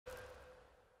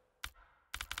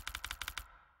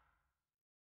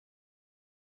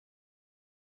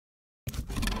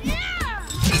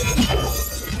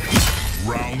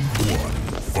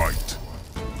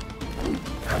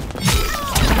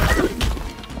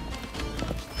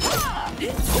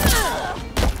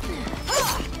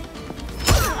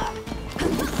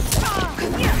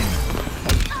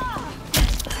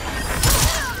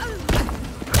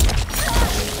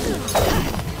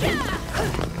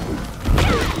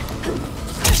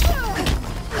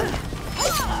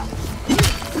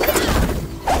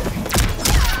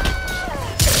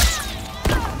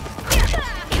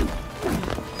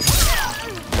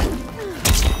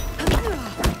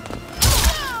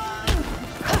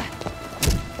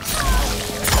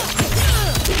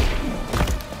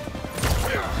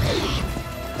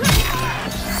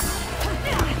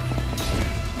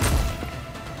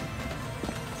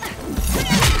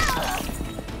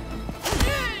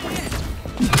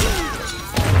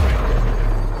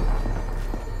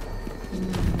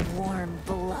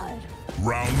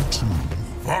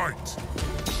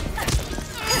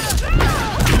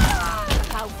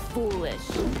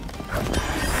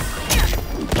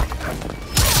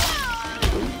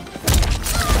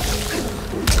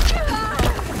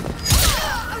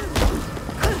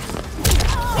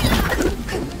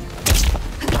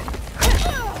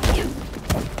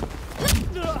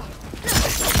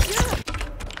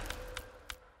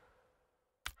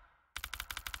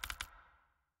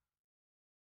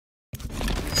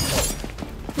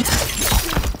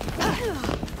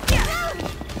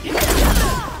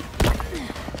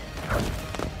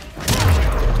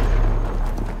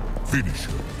Finish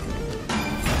her.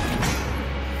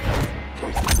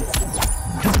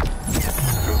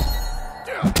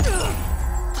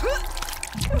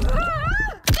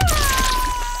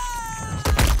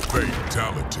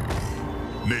 Fatality.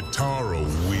 1Tower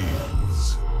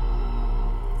wins.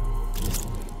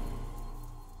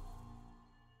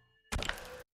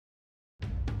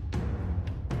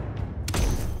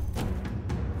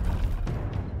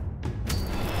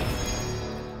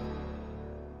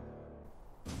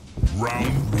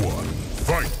 Round 1.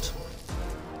 Fight!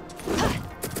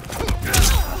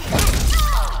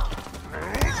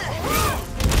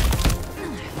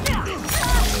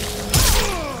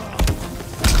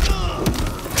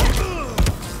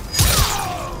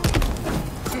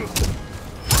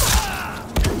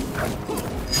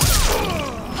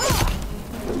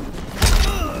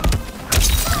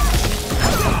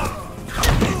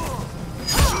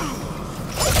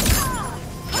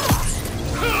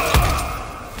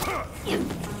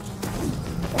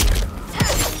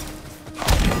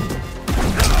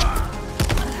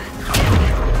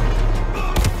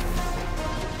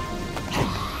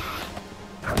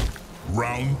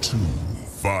 Round 2.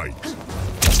 Fight!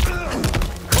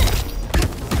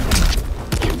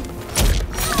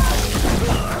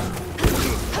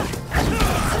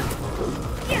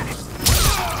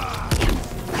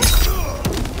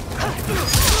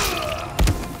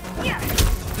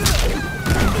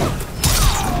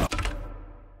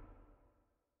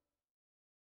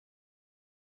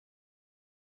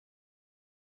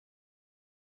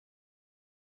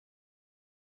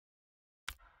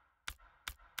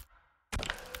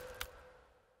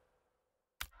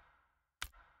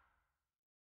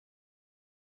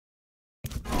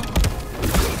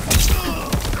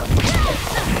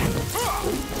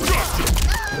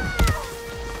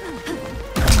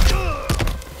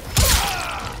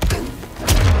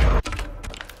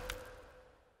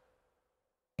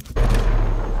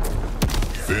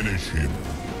 Finish him.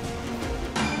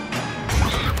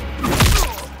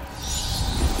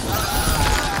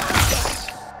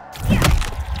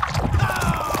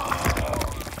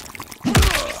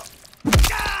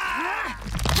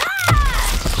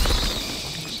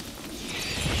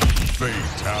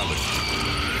 Fatality.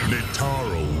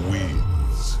 1Tower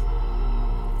wins.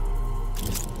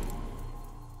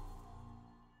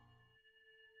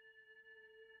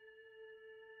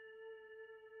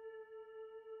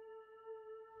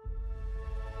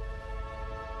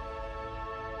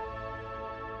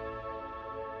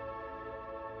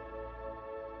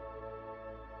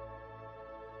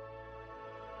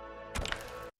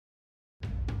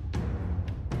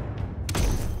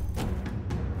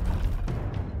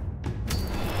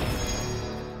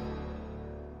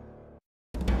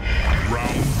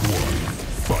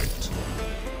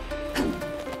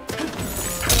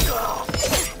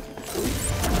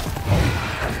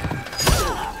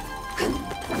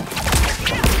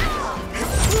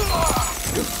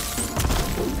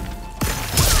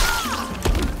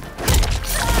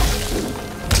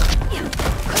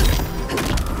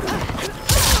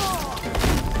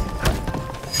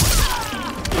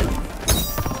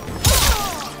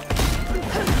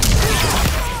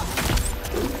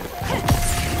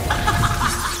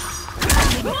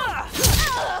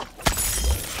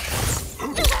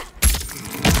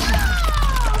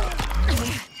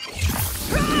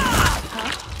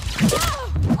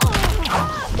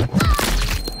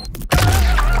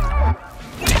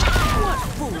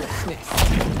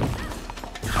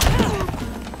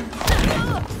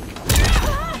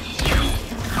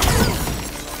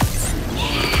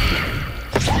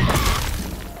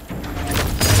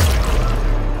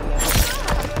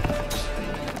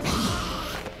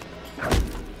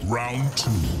 Round 2.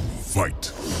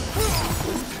 Fight!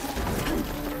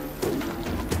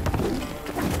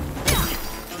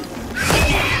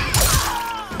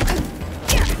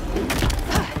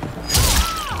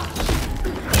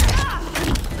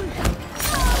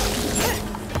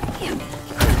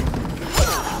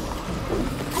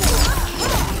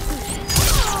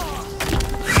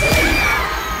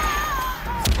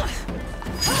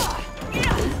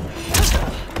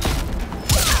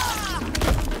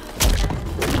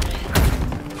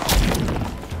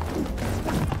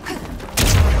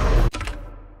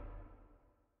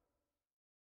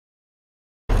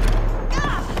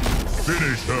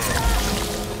 Finish her!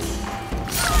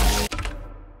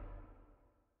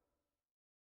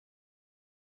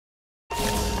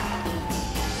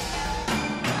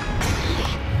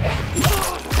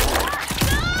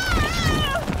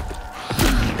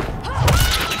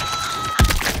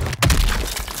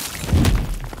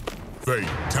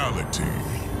 Fatality.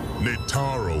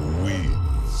 1Tower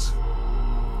wins.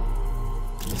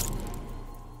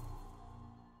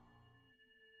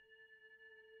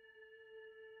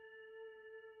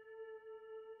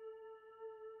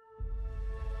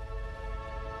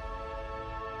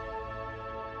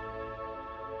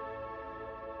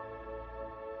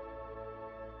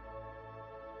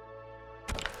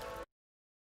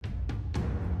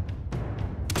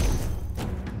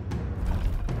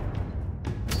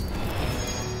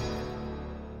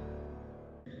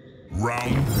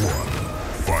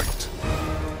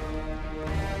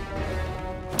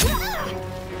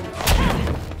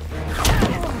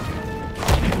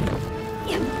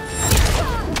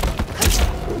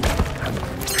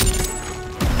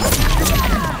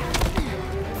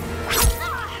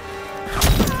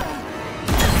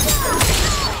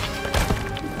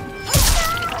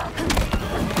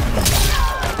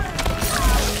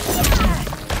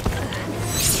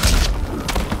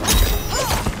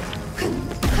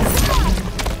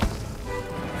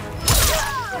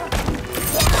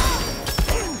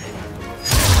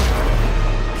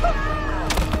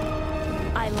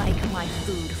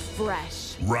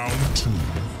 fresh. Round 2,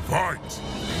 fight!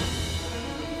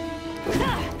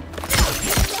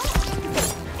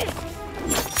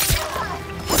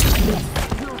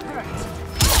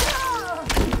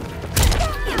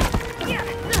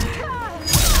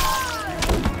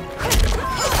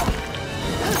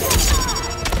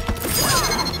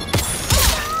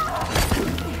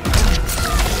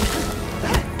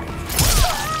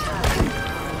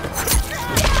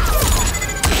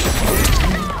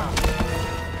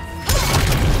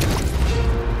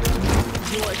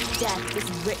 Death is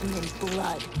written in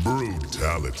blood.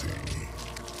 Brutality.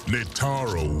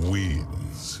 1Tower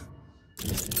wins.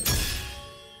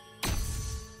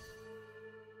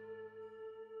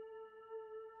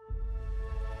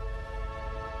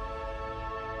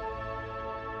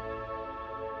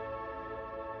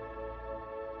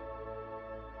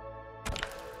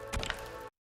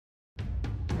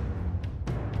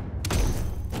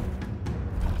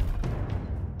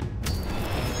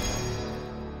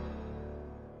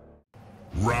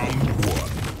 Round 1,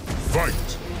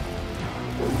 fight!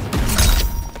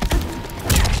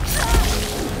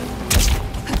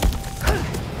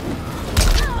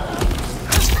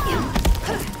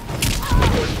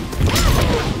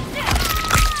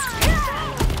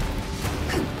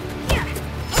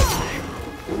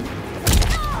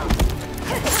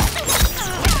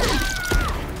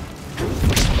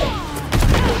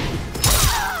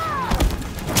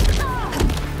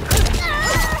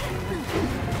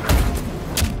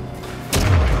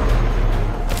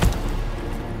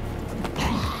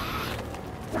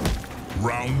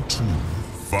 Round 2,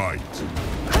 fight!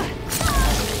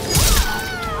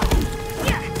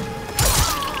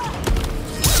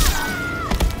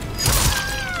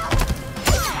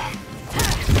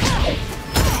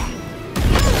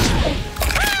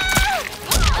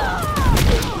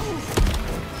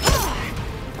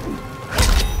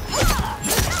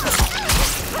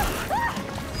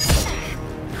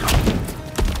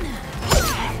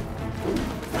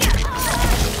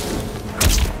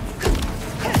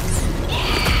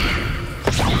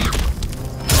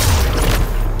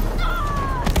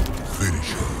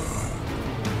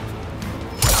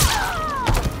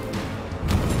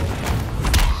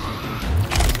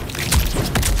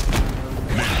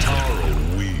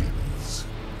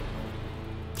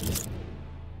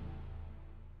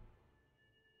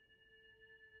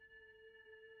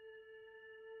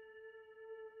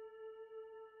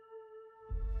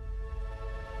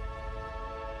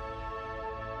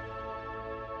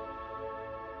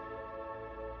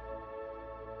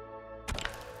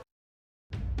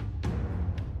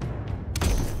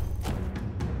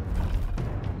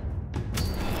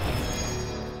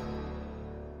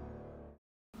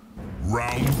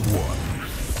 Round 1,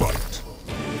 fight!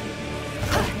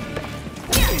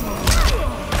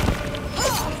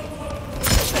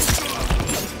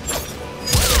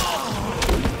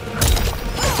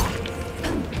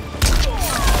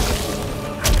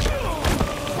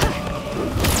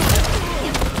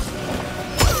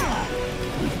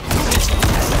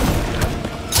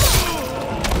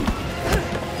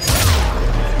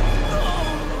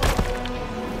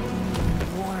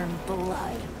 Warm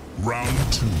blood.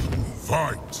 Round 2,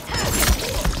 fight!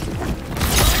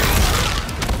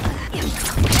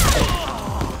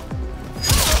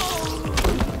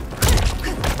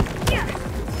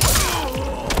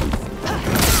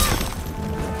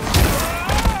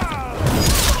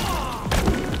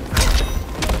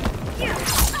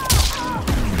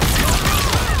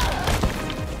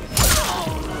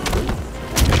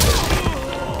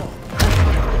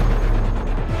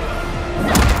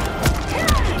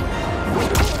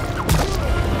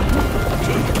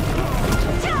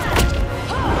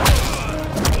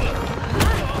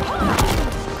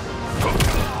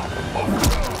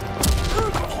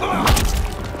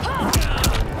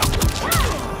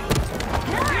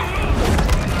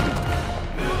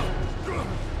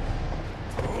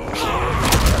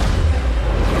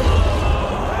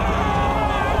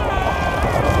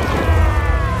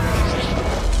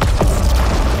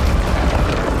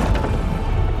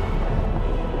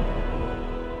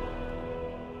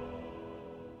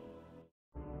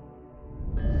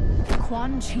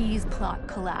 Quan Chi's plot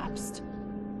collapsed.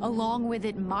 Along with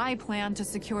it, my plan to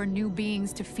secure new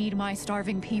beings to feed my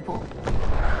starving people.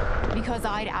 Because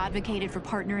I'd advocated for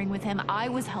partnering with him, I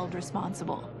was held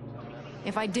responsible.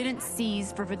 If I didn't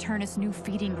seize for Viternus' new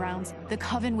feeding grounds, the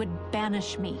Coven would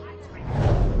banish me.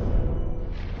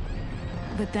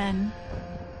 But then,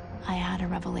 I had a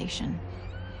revelation.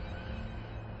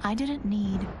 I didn't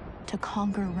need to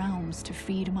conquer realms to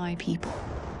feed my people.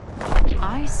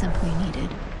 I simply needed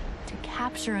to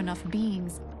capture enough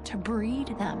beings to breed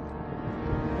them.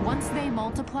 Once they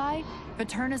multiply,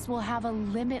 Veternus will have a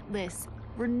limitless,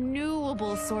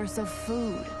 renewable source of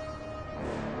food.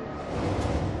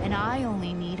 And I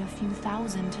only need a few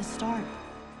thousand to start.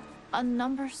 A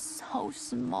number so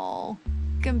small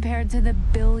compared to the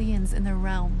billions in the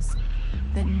realms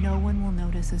that no one will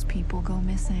notice as people go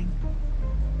missing.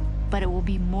 But it will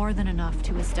be more than enough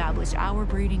to establish our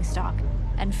breeding stock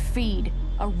and feed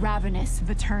a ravenous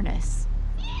Veternus.